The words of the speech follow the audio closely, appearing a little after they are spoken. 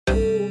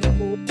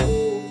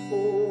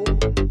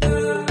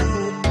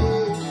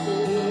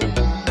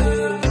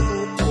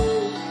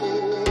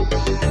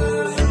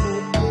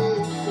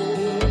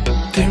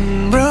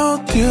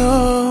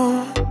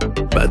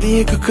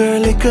गालिएको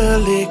curly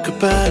curly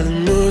कपाल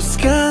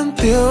मुस्कान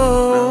थियो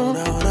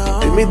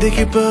तिमी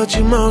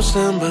देखेपछि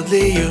मौसम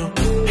बदलियो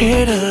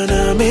हेरना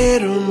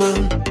मेरो मन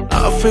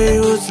आफै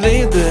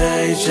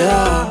उछ्लिदैछ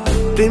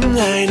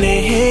तिमीलाई नै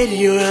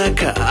हेरियो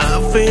आँखा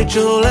आफै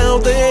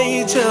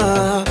तोलाउँदैछ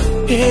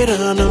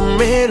हेरना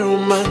मेरो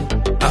मन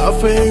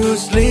आफै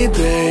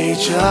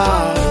उछ्लिदैछ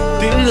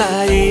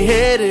तिमीलाई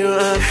हेरियो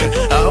आँखा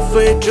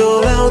आफै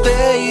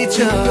तोलाउँदैछ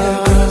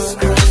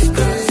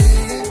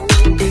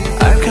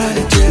I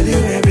gotta tell you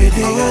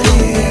everything I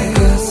need.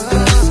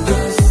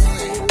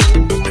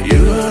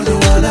 You are the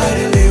one I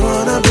really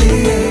wanna be.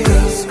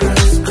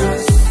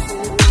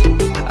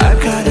 I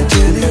gotta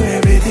tell you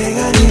everything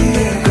I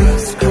need.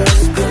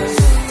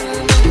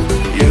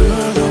 You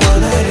are the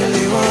one I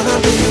really wanna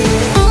be.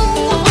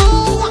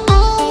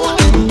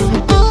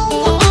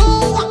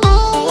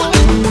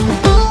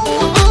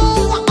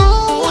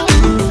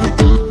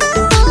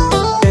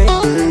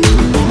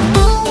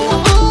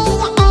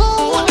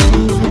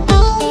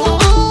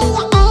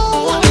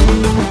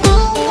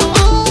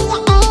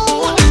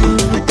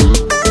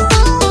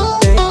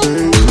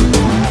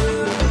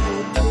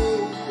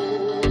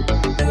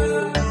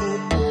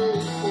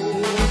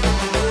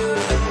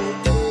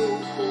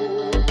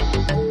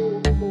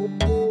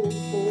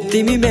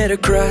 TIMI MERO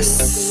crush.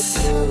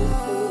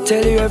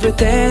 Tell you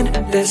everything,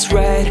 that's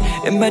right.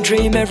 In my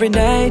dream every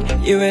night,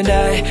 you and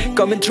I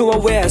coming through a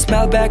way. I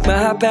smell back my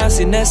heart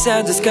passing, that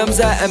sound just comes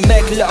out and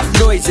make love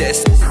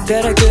noises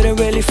that I couldn't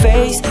really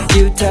face.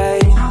 You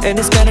tight, and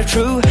it's kinda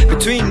true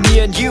between me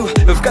and you.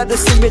 We've got the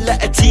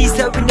similarities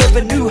that we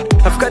never knew.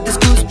 I've got these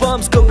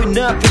goosebumps going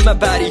up in my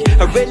body.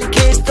 I really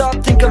can't stop,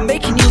 think I'm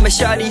making you my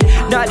shawty.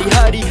 Naughty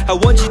hottie, I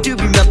want you to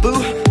be my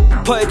boo.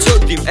 Poet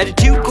छोड्दिम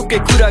attitude को के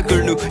कुरा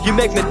गर्नु. You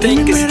make me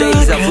think it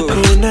stays a boo.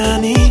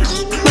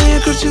 माया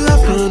गर्छु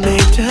आफ्नो नै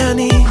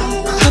ठानी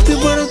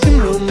हातबाट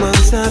तिम्रो मन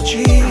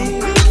साँची